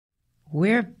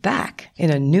We're back in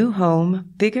a new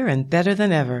home, bigger and better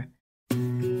than ever.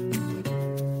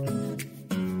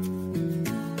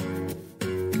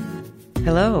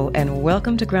 Hello, and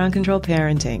welcome to Ground Control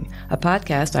Parenting, a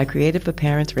podcast I created for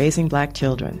parents raising Black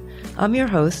children. I'm your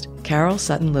host, Carol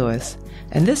Sutton Lewis,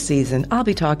 and this season I'll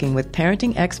be talking with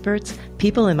parenting experts,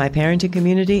 people in my parenting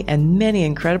community, and many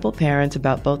incredible parents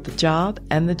about both the job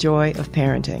and the joy of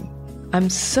parenting. I'm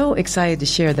so excited to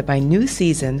share that my new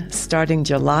season, starting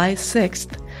July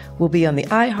 6th, will be on the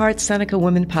iHeart Seneca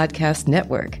Women Podcast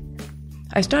Network.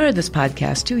 I started this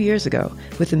podcast 2 years ago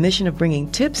with the mission of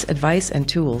bringing tips, advice, and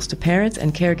tools to parents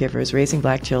and caregivers raising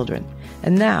Black children.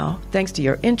 And now, thanks to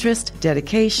your interest,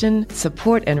 dedication,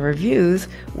 support, and reviews,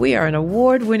 we are an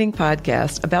award-winning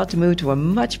podcast about to move to a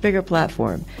much bigger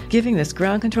platform, giving this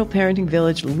Ground Control Parenting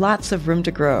Village lots of room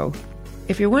to grow.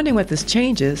 If you're wondering what this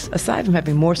changes, aside from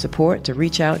having more support to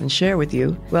reach out and share with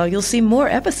you, well, you'll see more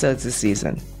episodes this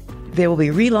season. There will be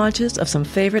relaunches of some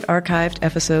favorite archived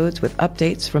episodes with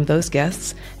updates from those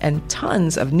guests and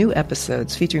tons of new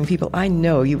episodes featuring people I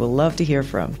know you will love to hear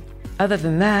from. Other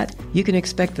than that, you can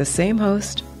expect the same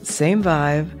host, same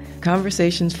vibe,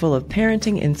 conversations full of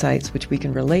parenting insights which we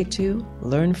can relate to,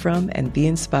 learn from, and be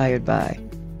inspired by.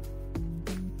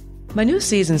 My new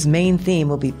season's main theme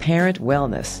will be parent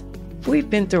wellness. We've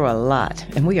been through a lot,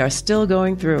 and we are still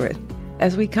going through it.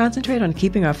 As we concentrate on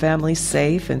keeping our families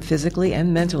safe and physically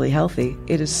and mentally healthy,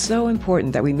 it is so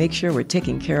important that we make sure we're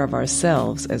taking care of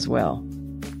ourselves as well.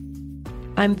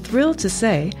 I'm thrilled to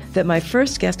say that my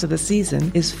first guest of the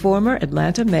season is former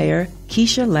Atlanta Mayor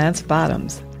Keisha Lance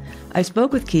Bottoms. I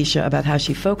spoke with Keisha about how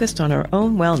she focused on her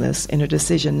own wellness in her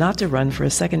decision not to run for a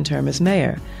second term as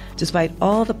mayor, despite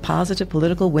all the positive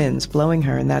political winds blowing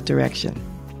her in that direction.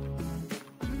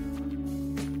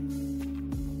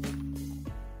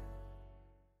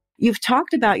 You've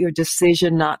talked about your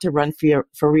decision not to run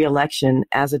for re-election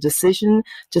as a decision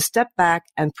to step back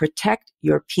and protect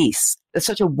your peace. It's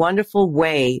such a wonderful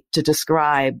way to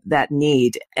describe that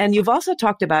need. And you've also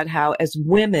talked about how as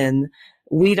women,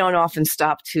 we don't often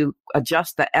stop to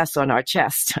adjust the S on our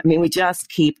chest. I mean, we just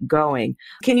keep going.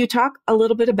 Can you talk a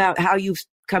little bit about how you've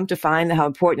come to find how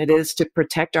important it is to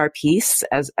protect our peace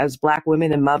as Black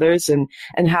women and mothers and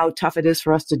how tough it is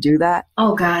for us to do that?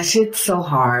 Oh gosh, it's so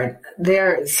hard.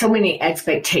 There are so many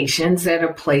expectations that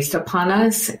are placed upon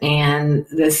us and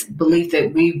this belief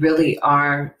that we really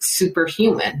are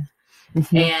superhuman.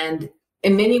 Mm-hmm. And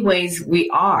in many ways we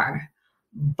are,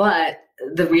 but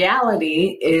the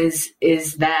reality is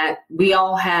that we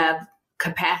all have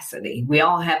capacity. We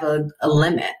all have a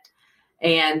limit.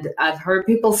 And I've heard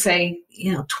people say,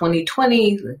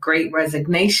 2020, the great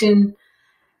resignation.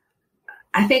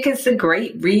 I think it's a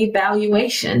great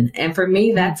reevaluation. And for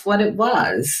me, that's what it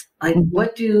was. Like,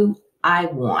 what do I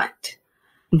want?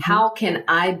 How can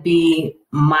I be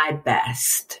my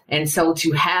best? And so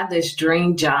to have this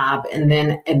dream job and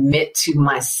then admit to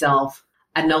myself,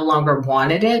 I no longer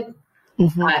wanted it.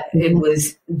 It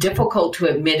was difficult to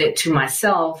admit it to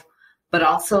myself, but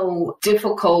also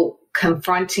difficult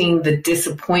confronting the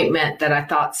disappointment that I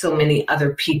thought so many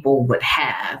other people would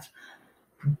have.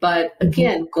 But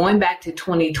again, going back to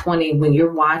 2020, when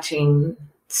you're watching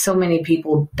so many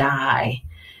people die,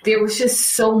 there was just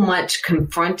so much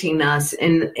confronting us.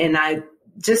 And I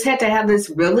just had to have this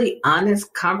really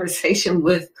honest conversation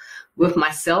with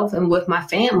myself and with my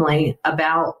family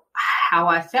about how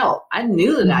I felt. I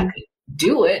knew that I could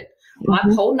do it. My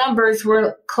poll numbers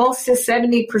were close to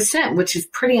 70%, which is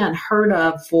pretty unheard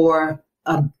of for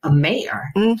a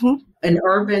mayor, an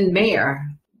urban mayor.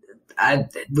 I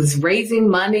was raising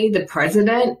money. The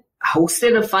president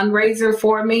hosted a fundraiser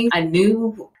for me. I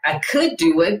knew I could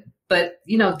do it. But,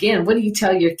 again, what do you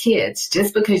tell your kids?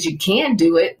 Just because you can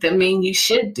do it, that means you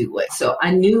should do it. So I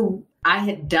knew I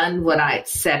had done what I had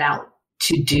set out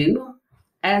to do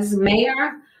as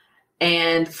mayor.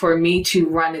 And for me to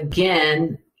run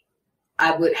again,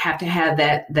 I would have to have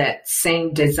that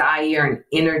same desire and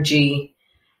energy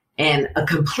and a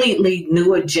completely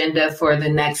new agenda for the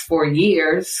next 4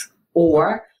 years.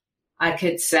 Or I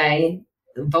could say,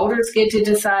 voters get to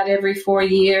decide every 4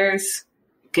 years.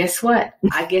 Guess what?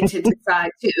 I get to decide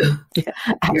too.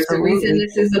 There's a reason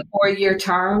this is a 4-year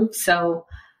term. So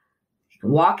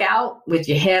walk out with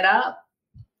your head up.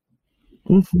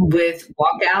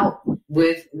 Walk out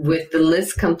with the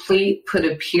list complete, put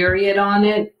a period on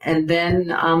it, and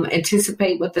then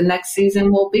anticipate what the next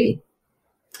season will be.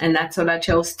 And that's what I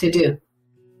chose to do.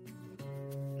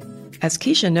 As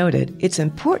Keisha noted, it's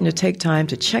important to take time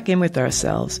to check in with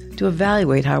ourselves to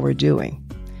evaluate how we're doing.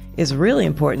 It's really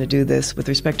important to do this with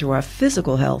respect to our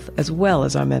physical health as well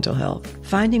as our mental health.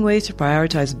 Finding ways to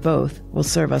prioritize both will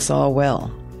serve us all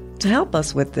well. To help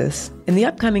us with this, in the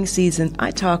upcoming season, I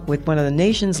talk with one of the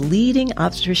nation's leading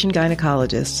obstetrician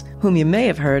gynecologists, whom you may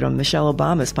have heard on Michelle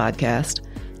Obama's podcast,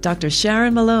 Dr.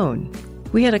 Sharon Malone.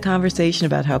 We had a conversation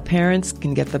about how parents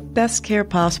can get the best care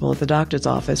possible at the doctor's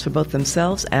office for both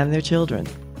themselves and their children.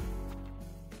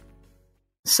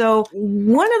 So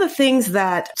one of the things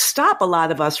that stop a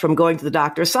lot of us from going to the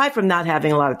doctor, aside from not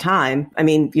having a lot of time,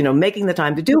 making the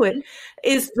time to do it,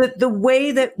 is the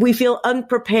way that we feel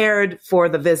unprepared for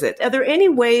the visit. Are there any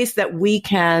ways that we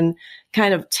can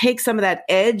kind of take some of that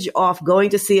edge off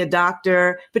going to see a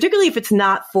doctor, particularly if it's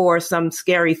not for some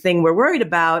scary thing we're worried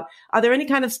about? Are there any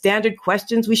kind of standard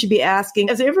questions we should be asking?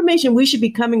 Is there information we should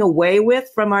be coming away with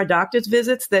from our doctor's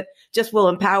visits that just will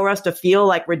empower us to feel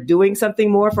like we're doing something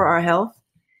more for our health?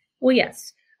 Well,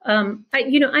 yes. I'm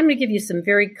going to give you some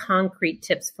very concrete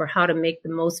tips for how to make the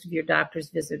most of your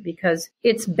doctor's visit, because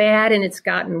it's bad and it's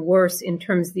gotten worse in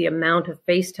terms of the amount of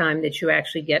face time that you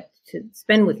actually get to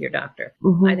spend with your doctor.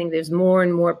 Mm-hmm. I think there's more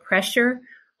and more pressure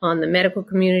on the medical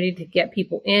community to get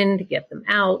people in, to get them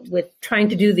out. With trying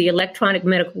to do the electronic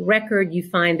medical record, you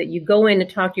find that you go in to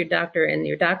talk to your doctor and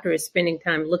your doctor is spending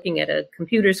time looking at a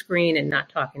computer screen and not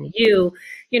talking to you.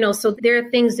 So there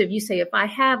are things that you say, if I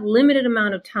have limited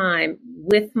amount of time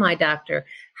with my doctor,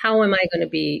 how am I going to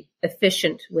be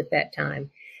efficient with that time?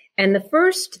 And the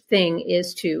first thing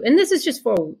is and this is just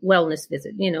for a wellness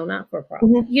visit, not for a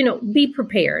problem, mm-hmm. Be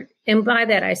prepared. And by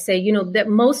that, I say, that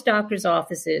most doctors'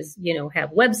 offices,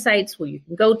 have websites where you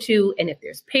can go to. And if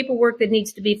there's paperwork that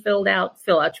needs to be filled out,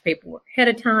 fill out your paperwork ahead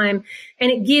of time.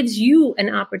 And it gives you an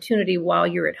opportunity while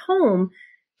you're at home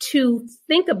to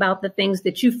think about the things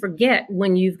that you forget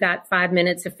when you've got 5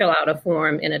 minutes to fill out a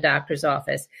form in a doctor's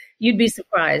office. You'd be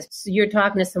surprised. So you're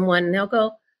talking to someone and they'll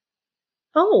go,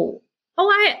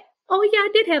 yeah, I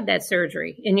did have that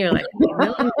surgery. And you're like,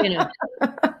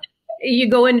 you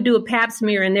go in to do a pap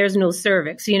smear and there's no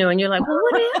cervix, and you're like, well,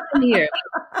 what happened here?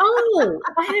 Oh,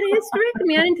 I had a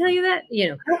hysterectomy. I didn't tell you that,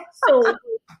 So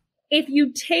if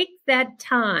you take that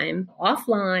time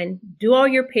offline, do all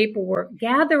your paperwork,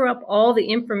 gather up all the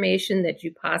information that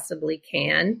you possibly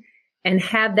can, and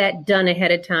have that done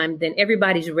ahead of time, then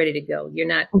everybody's ready to go. You're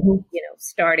not,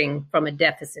 starting from a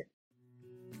deficit.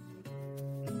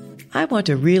 I want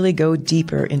to really go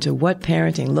deeper into what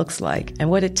parenting looks like and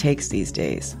what it takes these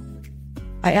days.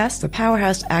 I asked the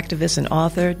powerhouse activist and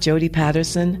author Jodi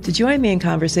Patterson to join me in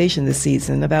conversation this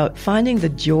season about finding the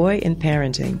joy in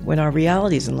parenting when our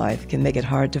realities in life can make it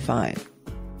hard to find.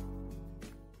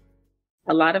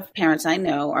 A lot of parents I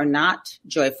know are not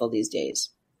joyful these days.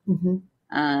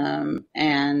 Mm-hmm.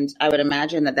 And I would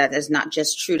imagine that is not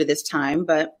just true to this time,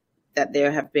 but that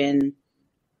there have been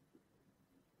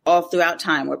all throughout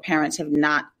time where parents have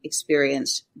not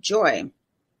experienced joy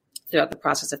throughout the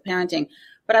process of parenting.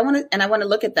 But I want to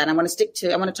look at that. I want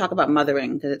to talk about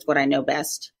mothering, because it's what I know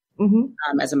best, mm-hmm.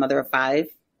 As a mother of 5,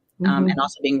 mm-hmm. And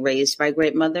also being raised by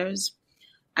great mothers.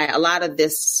 A lot of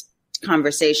this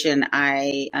conversation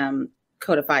I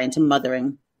codify into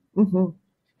mothering. Mm-hmm.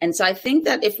 And so I think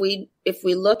that if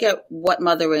we look at what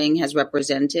mothering has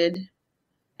represented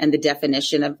and the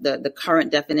definition of the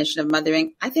current definition of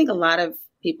mothering, I think a lot of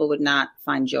people would not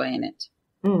find joy in it.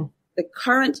 Mm. The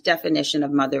current definition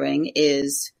of mothering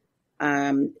is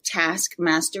task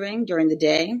mastering during the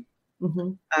day,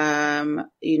 mm-hmm.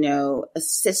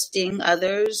 Assisting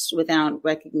others without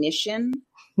recognition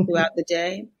throughout the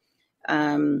day,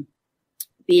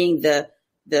 being the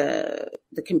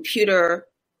computer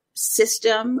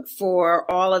system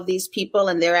for all of these people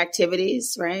and their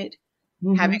activities, right?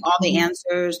 Mm-hmm. Having all the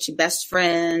answers to best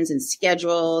friends and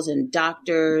schedules and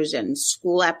doctors and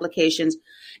school applications.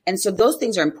 And so those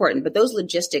things are important, but those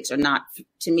logistics are not,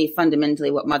 to me, fundamentally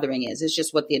what mothering is. It's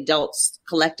just what the adults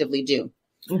collectively do.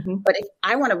 Mm-hmm. But if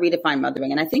I want to redefine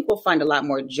mothering, and I think we'll find a lot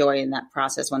more joy in that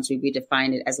process once we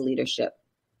redefine it as leadership.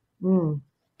 Mm.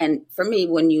 And for me,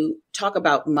 when you talk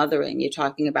about mothering, you're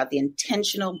talking about the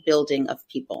intentional building of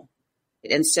people.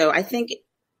 And so I think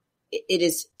it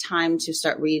is time to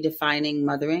start redefining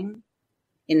mothering.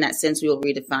 In that sense, we will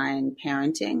redefine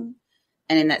parenting.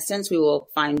 And in that sense, we will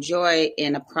find joy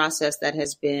in a process that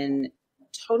has been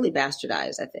totally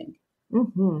bastardized, I think.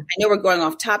 Mm-hmm. I know we're going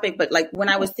off topic, but like when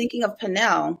I was thinking of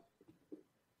Pinnell,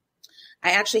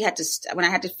 I actually had to, when I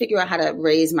had to figure out how to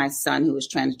raise my son who was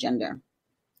transgender,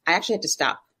 I actually had to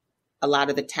stop a lot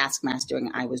of the task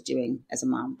mastering I was doing as a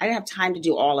mom. I didn't have time to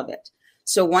do all of it.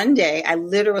 So one day I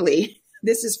literally,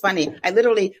 this is funny, I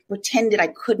literally pretended I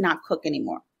could not cook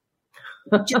anymore.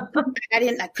 I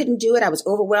couldn't do it. I was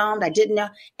overwhelmed. I didn't know.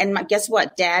 And guess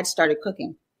what? Dad started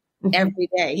cooking. every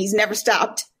day. He's never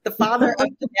stopped. The father of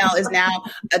Pernell is now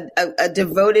a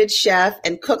devoted chef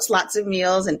and cooks lots of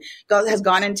meals and has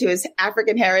gone into his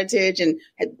African heritage and,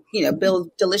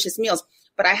 build delicious meals.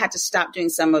 But I had to stop doing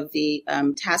some of the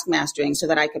task mastering so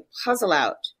that I could puzzle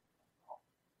out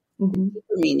the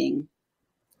deeper meaning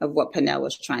of what Pernell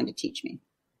was trying to teach me.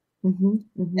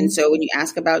 And so when you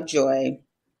ask about joy,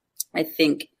 I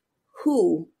think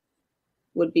who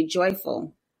would be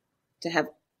joyful to have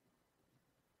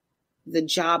the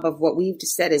job of what we've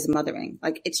just said is mothering?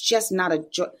 Like, it's just not a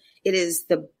joy. It is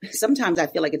sometimes I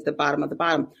feel like it's the bottom of the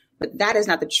bottom, but that is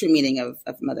not the true meaning of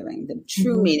mothering. The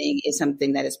true meaning is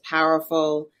something that is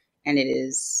powerful and it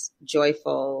is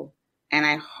joyful. And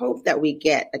I hope that we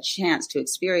get a chance to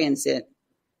experience it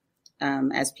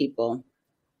as people.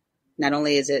 Not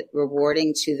only is it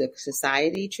rewarding to the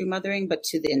society, true mothering, but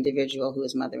to the individual who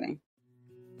is mothering.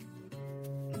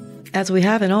 As we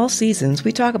have in all seasons,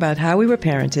 we talk about how we were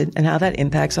parented and how that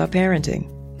impacts our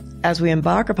parenting. As we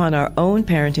embark upon our own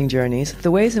parenting journeys,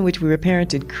 the ways in which we were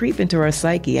parented creep into our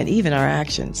psyche and even our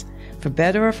actions. For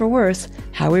better or for worse,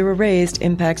 how we were raised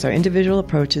impacts our individual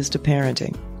approaches to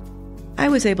parenting. I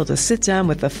was able to sit down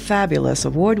with the fabulous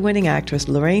award-winning actress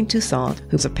Lorraine Toussaint,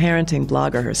 who's a parenting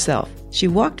blogger herself. She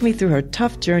walked me through her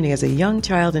tough journey as a young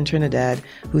child in Trinidad,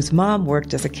 whose mom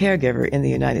worked as a caregiver in the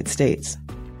United States.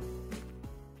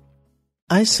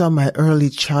 I saw my early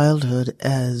childhood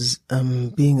as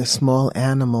being a small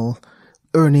animal,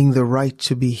 earning the right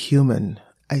to be human.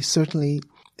 I certainly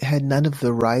had none of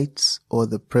the rights or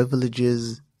the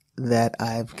privileges that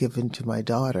I've given to my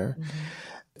daughter.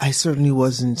 I certainly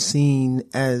wasn't seen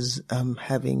as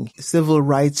having civil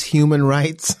rights, human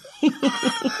rights,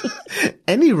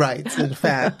 any rights, in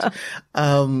fact.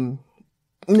 No,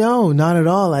 not at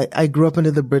all. I grew up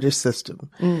under the British system.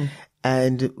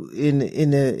 And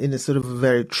in a sort of a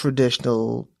very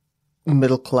traditional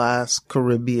middle class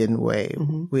Caribbean way,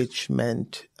 which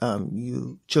meant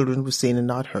children were seen and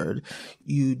not heard.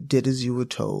 You did as you were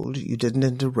told. You didn't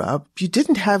interrupt. You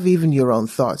didn't have even your own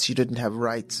thoughts. You didn't have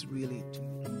rights, really.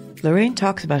 Lorraine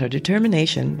talks about her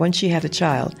determination once she had a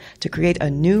child to create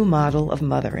a new model of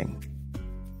mothering.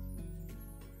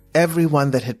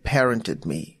 Everyone that had parented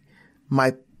me,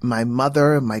 my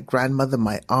mother, my grandmother,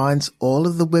 my aunts, all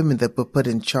of the women that were put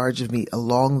in charge of me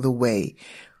along the way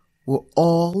were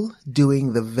all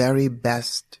doing the very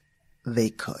best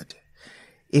they could.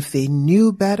 If they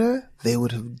knew better, they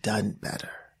would have done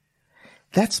better.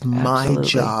 That's my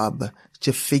job,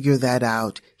 to figure that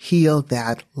out, heal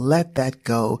that, let that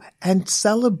go, and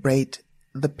celebrate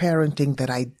the parenting that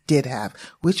I did have,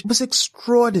 which was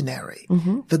extraordinary.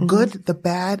 The good, the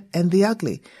bad, and the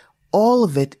ugly. All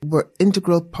of it were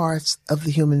integral parts of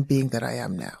the human being that I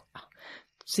am now.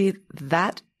 See,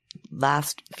 that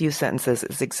last few sentences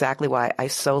is exactly why I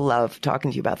so love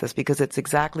talking to you about this, because it's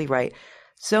exactly right.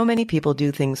 So many people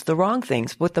do things, the wrong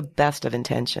things, with the best of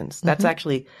intentions. That's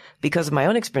actually because of my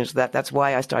own experience with that. That's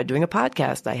why I started doing a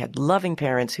podcast. I had loving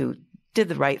parents who did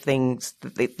the right things,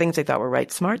 the things they thought were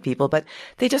right, smart people, but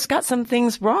they just got some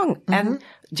things wrong. And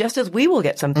just as we will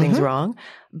get some things wrong,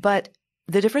 but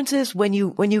the difference is when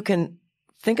you can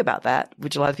think about that,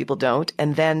 which a lot of people don't,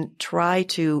 and then try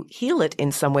to heal it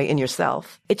in some way in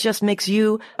yourself. It just makes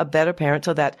you a better parent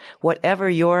so that whatever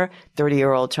your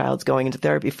 30-year-old child's going into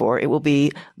therapy for, it will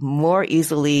be more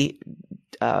easily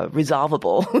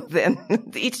resolvable than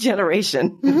each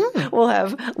generation will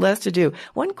have less to do.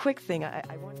 One quick thing I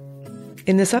want.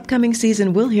 In this upcoming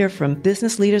season, we'll hear from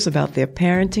business leaders about their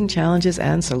parenting challenges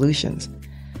and solutions.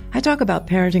 I talk about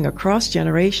parenting across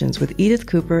generations with Edith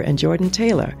Cooper and Jordan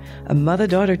Taylor, a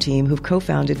mother-daughter team who've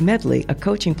co-founded Medley, a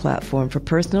coaching platform for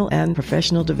personal and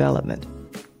professional development.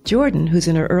 Jordan, who's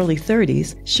in her early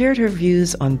 30s, shared her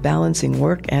views on balancing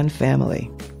work and family.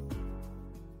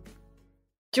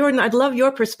 Jordan, I'd love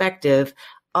your perspective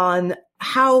on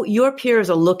how your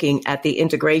peers are looking at the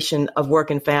integration of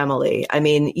work and family. I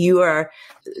mean, you are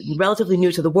relatively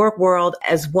new to the work world.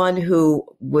 As one who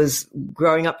was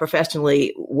growing up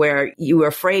professionally where you were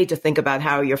afraid to think about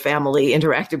how your family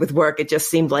interacted with work, it just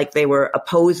seemed like they were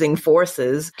opposing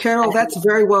forces. Carol, that's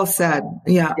very well said.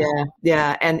 Yeah.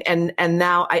 Yeah. And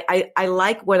now I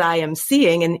like what I am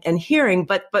seeing and hearing,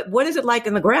 but what is it like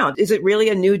on the ground? Is it really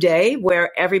a new day where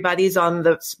everybody's on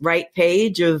the right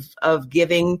page of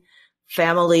giving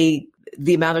family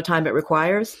the amount of time it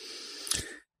requires?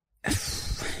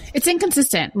 It's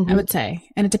inconsistent, I would say.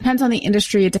 And it depends on the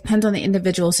industry. It depends on the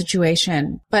individual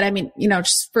situation. But I mean,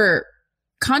 just for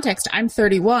context, I'm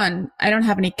 31. I don't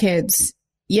have any kids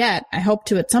yet. I hope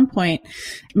to at some point.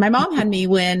 My mom had me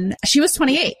when she was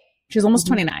 28. She was almost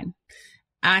 29.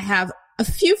 I have a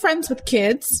few friends with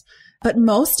kids. but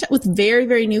most with very,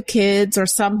 very new kids, or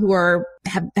some who are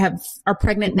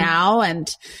pregnant now.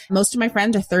 And most of my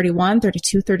friends are 31,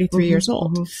 32, 33 years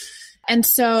old. And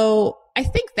so I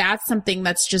think that's something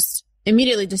that's just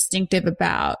immediately distinctive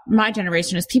about my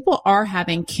generation is people are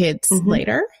having kids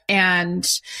later. And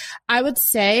I would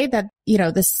say that,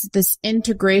 this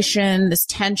integration, this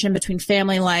tension between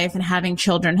family life and having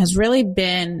children has really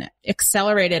been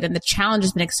accelerated, and the challenge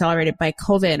has been accelerated by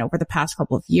COVID over the past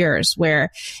couple of years, where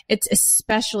it's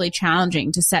especially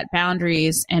challenging to set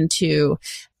boundaries and to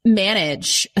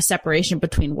manage a separation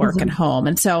between work and home.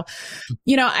 And so,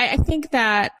 I think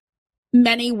that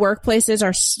many workplaces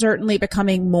are certainly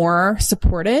becoming more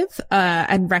supportive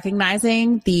and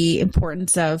recognizing the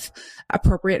importance of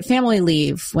appropriate family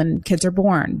leave when kids are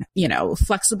born,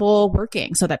 flexible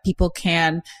working so that people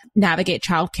can navigate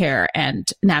childcare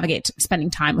and navigate spending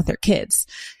time with their kids.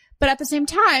 But at the same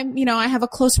time, I have a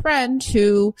close friend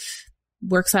who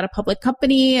works at a public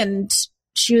company, and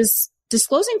she was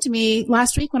disclosing to me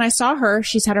last week when I saw her,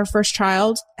 she's had her first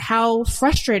child, how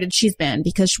frustrated she's been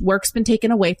because work's been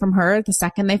taken away from her the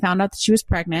second they found out that she was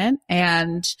pregnant,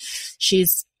 and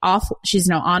she's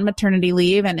on maternity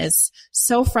leave and is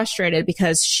so frustrated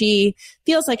because she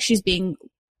feels like she's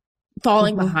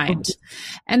falling behind.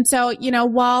 And so,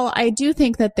 while I do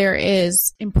think that there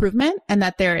is improvement and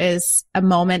that there is a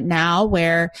moment now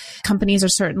where companies are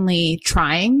certainly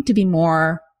trying to be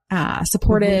more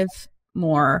supportive,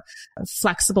 more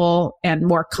flexible, and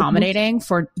more accommodating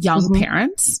for young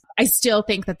parents, I still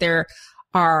think that there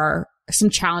are some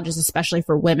challenges, especially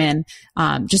for women,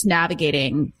 just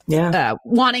navigating,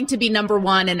 wanting to be number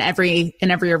one in every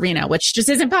arena, which just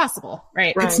isn't possible,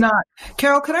 right? It's not.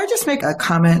 Carol, could I just make a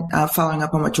comment following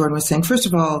up on what Jordan was saying? First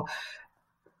of all,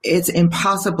 it's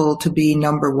impossible to be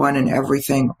number one in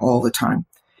everything all the time.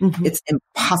 It's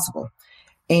impossible.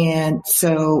 And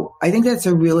so I think that's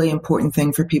a really important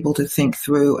thing for people to think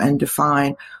through and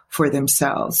define for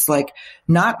themselves, like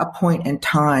not a point in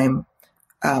time,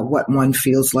 what one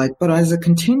feels like, but as a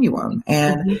continuum,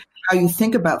 and how you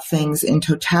think about things in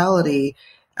totality,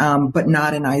 but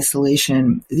not in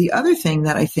isolation. The other thing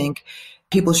that I think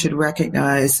people should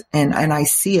recognize, and I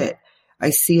see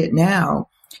it now,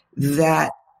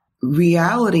 that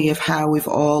reality of how we've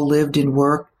all lived and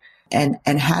worked and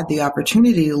had the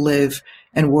opportunity to live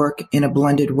and work in a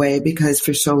blended way, because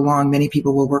for so long, many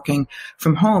people were working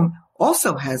from home,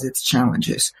 also has its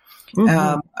challenges.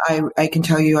 I can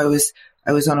tell you, I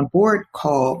was on a board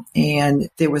call, and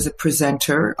there was a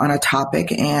presenter on a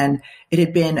topic, and it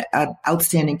had been an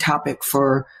outstanding topic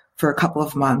for a couple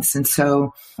of months. And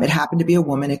so it happened to be a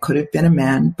woman. It could have been a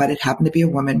man, but it happened to be a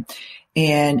woman.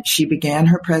 And she began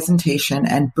her presentation,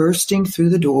 and bursting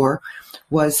through the door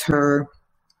was her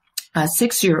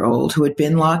 6-year-old who had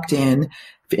been locked in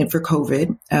for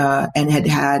COVID, and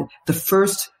had the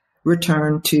first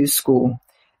return to school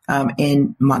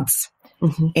in months,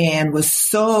 and was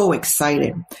so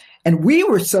excited. And we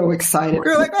were so excited.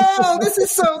 We were like, oh, this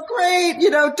is so great.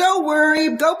 Don't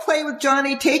worry. Go play with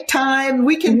Johnny. Take time.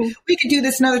 We can do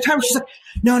this another time. She's like,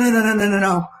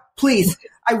 no. Please.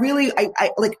 I've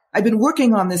been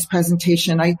working on this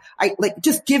presentation.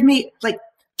 Just give me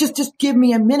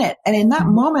a minute. And in that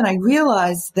moment, I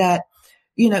realized that,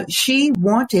 she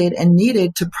wanted and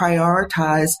needed to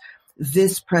prioritize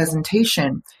this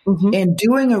presentation, and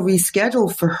doing a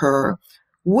reschedule for her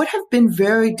would have been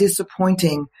very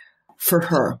disappointing for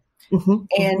her.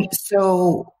 And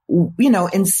so,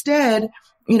 instead,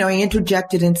 I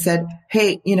interjected and said,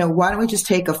 hey, why don't we just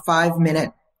take a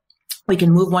 5-minute, we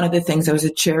can move one of the things. I was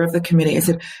a chair of the committee. I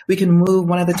said, we can move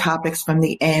one of the topics from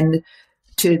the end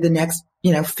to the next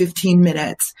 15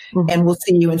 minutes, and we'll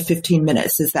see you in 15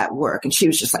 minutes. Does that work? And she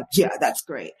was just like, yeah, that's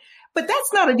great. But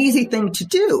that's not an easy thing to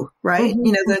do, right?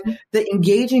 The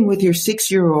engaging with your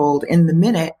 6-year-old in the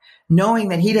minute, knowing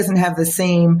that he doesn't have the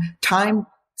same time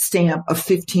stamp of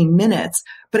 15 minutes,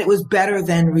 but it was better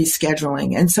than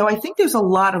rescheduling. And so I think there's a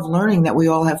lot of learning that we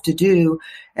all have to do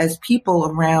as people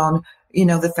around,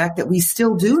 the fact that we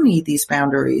still do need these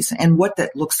boundaries and what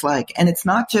that looks like. And it's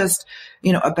not just,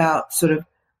 about sort of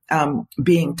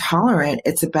being tolerant.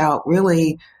 It's about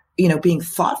really, being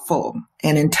thoughtful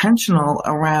and intentional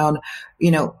around,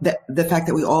 the fact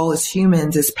that we all as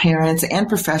humans, as parents and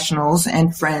professionals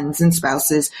and friends and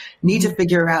spouses need to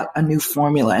figure out a new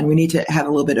formula. And we need to have a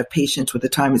little bit of patience with the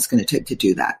time it's going to take to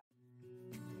do that.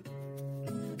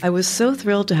 I was so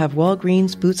thrilled to have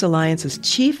Walgreens Boots Alliance's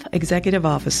Chief Executive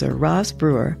Officer, Roz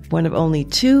Brewer, one of only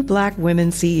 2 Black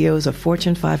women CEOs of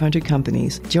Fortune 500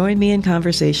 companies, join me in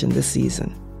conversation this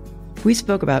season. We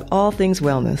spoke about all things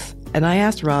wellness, and I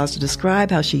asked Roz to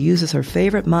describe how she uses her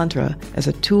favorite mantra as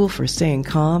a tool for staying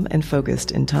calm and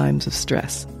focused in times of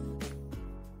stress.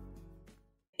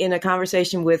 In a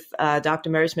conversation with Dr.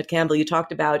 Mary Schmidt Campbell, you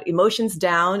talked about emotions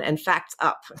down and facts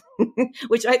up,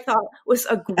 which I thought was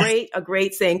a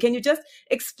great saying. Can you just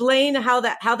explain how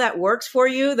that works for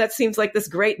you? That seems like this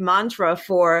great mantra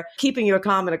for keeping your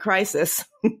calm in a crisis.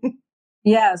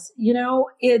 Yes,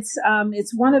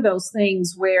 it's one of those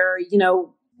things where,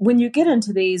 when you get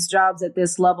into these jobs at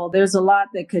this level, there's a lot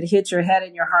that could hit your head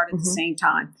and your heart at the same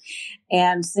time,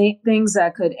 and things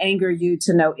that could anger you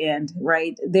to no end,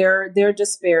 right? There are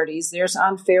disparities. There's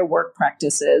unfair work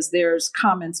practices. There's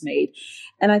comments made.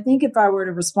 And I think if I were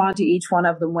to respond to each one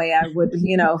of them the way I would,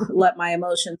 let my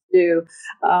emotions do,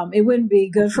 it wouldn't be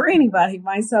good for anybody,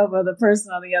 myself or the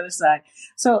person on the other side.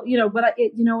 So, but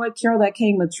Carol, that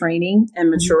came with training and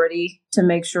maturity to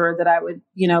make sure that I would,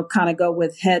 kind of go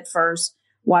with head first,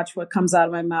 watch what comes out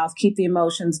of my mouth, keep the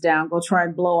emotions down, go try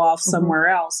and blow off somewhere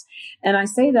else. And I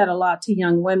say that a lot to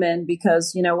young women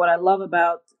because, what I love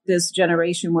about this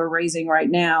generation we're raising right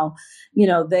now,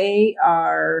 they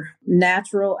are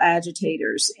natural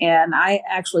agitators. And I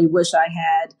actually wish I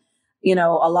had,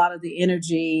 a lot of the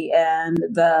energy and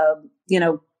the,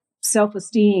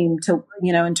 self-esteem to,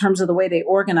 in terms of the way they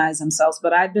organize themselves.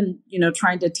 But I've been,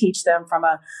 trying to teach them from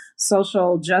a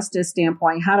social justice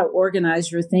standpoint, how to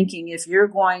organize your thinking. If you're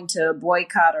going to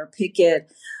boycott or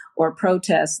picket or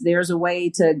protest, there's a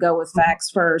way to go with facts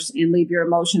first and leave your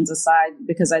emotions aside,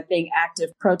 because I think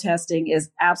active protesting is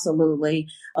absolutely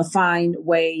a fine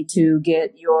way to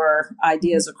get your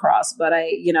ideas across. But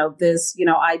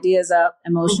ideas up,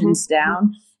 emotions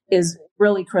down is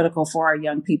really critical for our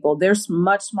young people. They're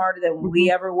much smarter than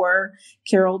we ever were,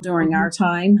 Carol, during our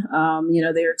time.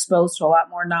 They're exposed to a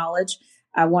lot more knowledge.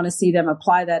 I want to see them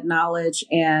apply that knowledge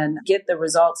and get the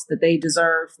results that they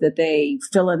deserve, that they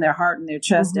feel in their heart and their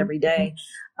chest every day.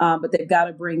 But they've got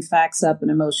to bring facts up and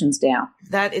emotions down.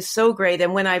 That is so great.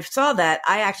 And when I saw that,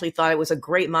 I actually thought it was a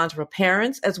great mantra for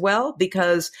parents as well,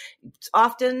 because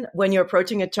often when you're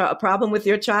approaching a problem with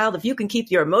your child, if you can keep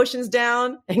your emotions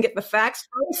down and get the facts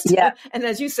first, and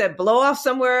as you said, blow off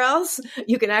somewhere else,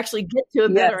 you can actually get to a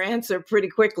better answer pretty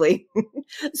quickly.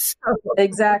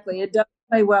 Exactly. It does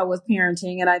play well with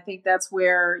parenting. And I think that's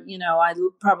where, I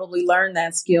probably learned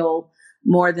that skill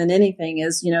more than anything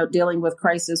is, dealing with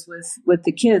crisis with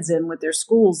the kids and with their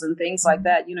schools and things like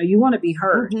that. You want to be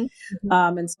heard.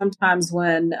 And sometimes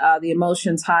when the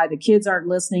emotion's high, the kids aren't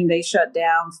listening, they shut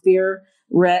down, fear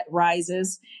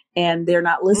rises, and they're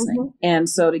not listening. And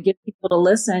so to get people to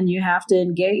listen, you have to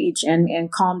engage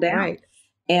and calm down.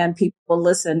 And people will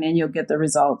listen and you'll get the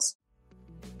results.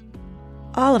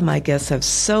 All of my guests have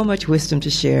so much wisdom to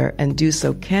share and do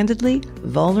so candidly,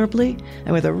 vulnerably,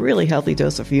 and with a really healthy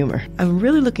dose of humor. I'm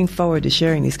really looking forward to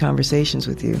sharing these conversations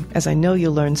with you, as I know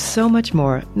you'll learn so much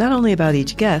more, not only about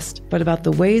each guest, but about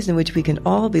the ways in which we can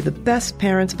all be the best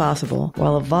parents possible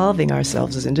while evolving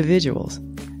ourselves as individuals.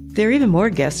 There are even more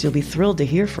guests you'll be thrilled to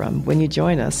hear from when you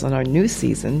join us on our new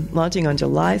season, launching on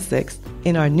July 6th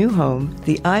in our new home,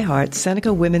 the iHeart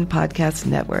Seneca Women Podcast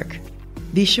Network.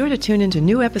 Be sure to tune into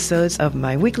new episodes of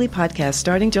my weekly podcast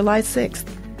starting July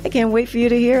 6th. I can't wait for you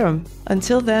to hear them.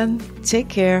 Until then, take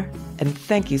care, and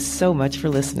thank you so much for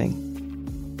listening.